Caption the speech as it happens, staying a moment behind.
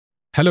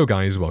Hello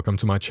guys, welcome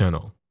to my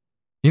channel.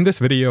 In this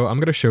video, I'm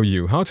going to show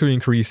you how to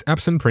increase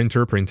Epson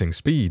printer printing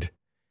speed.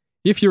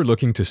 If you're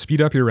looking to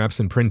speed up your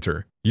Epson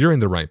printer, you're in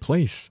the right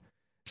place.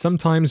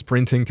 Sometimes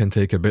printing can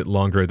take a bit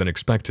longer than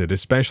expected,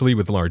 especially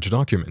with large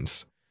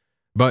documents.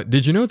 But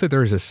did you know that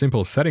there is a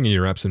simple setting in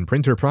your Epson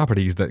printer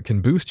properties that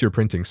can boost your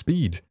printing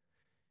speed?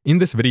 In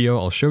this video,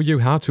 I'll show you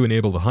how to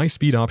enable the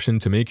high-speed option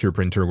to make your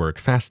printer work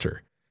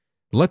faster.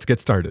 Let's get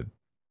started.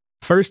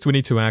 First, we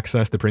need to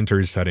access the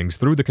printer's settings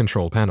through the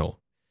control panel.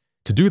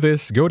 To do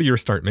this, go to your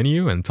Start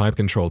menu and type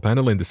Control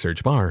Panel in the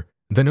search bar,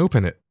 then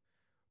open it.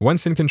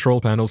 Once in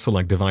Control Panel,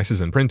 select Devices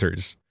and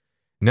Printers.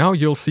 Now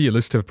you'll see a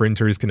list of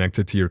printers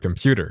connected to your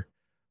computer.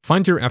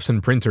 Find your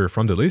Epson printer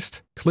from the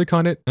list, click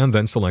on it, and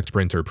then select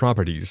Printer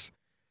Properties.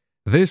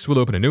 This will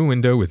open a new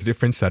window with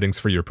different settings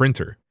for your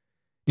printer.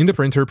 In the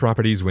Printer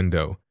Properties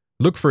window,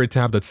 look for a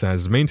tab that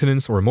says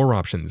Maintenance or More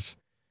Options.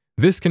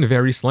 This can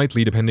vary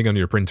slightly depending on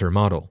your printer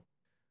model.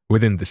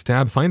 Within this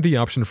tab, find the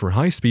option for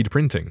high-speed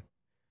printing.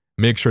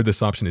 Make sure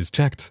this option is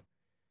checked.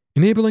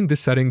 Enabling this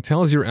setting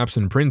tells your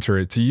Epson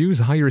printer to use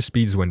higher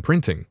speeds when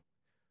printing,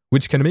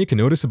 which can make a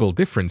noticeable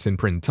difference in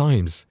print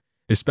times,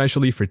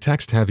 especially for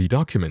text-heavy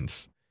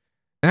documents.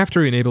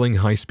 After enabling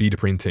high-speed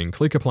printing,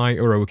 click Apply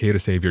or OK to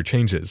save your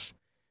changes.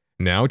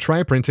 Now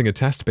try printing a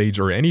test page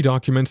or any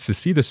document to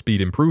see the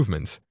speed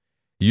improvements.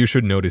 You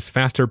should notice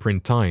faster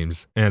print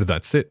times, and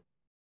that's it.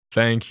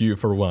 Thank you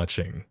for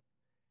watching.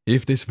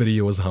 If this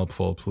video was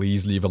helpful,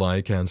 please leave a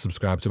like and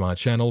subscribe to my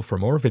channel for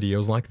more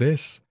videos like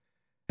this.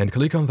 And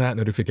click on that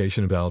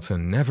notification bell to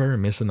never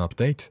miss an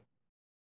update.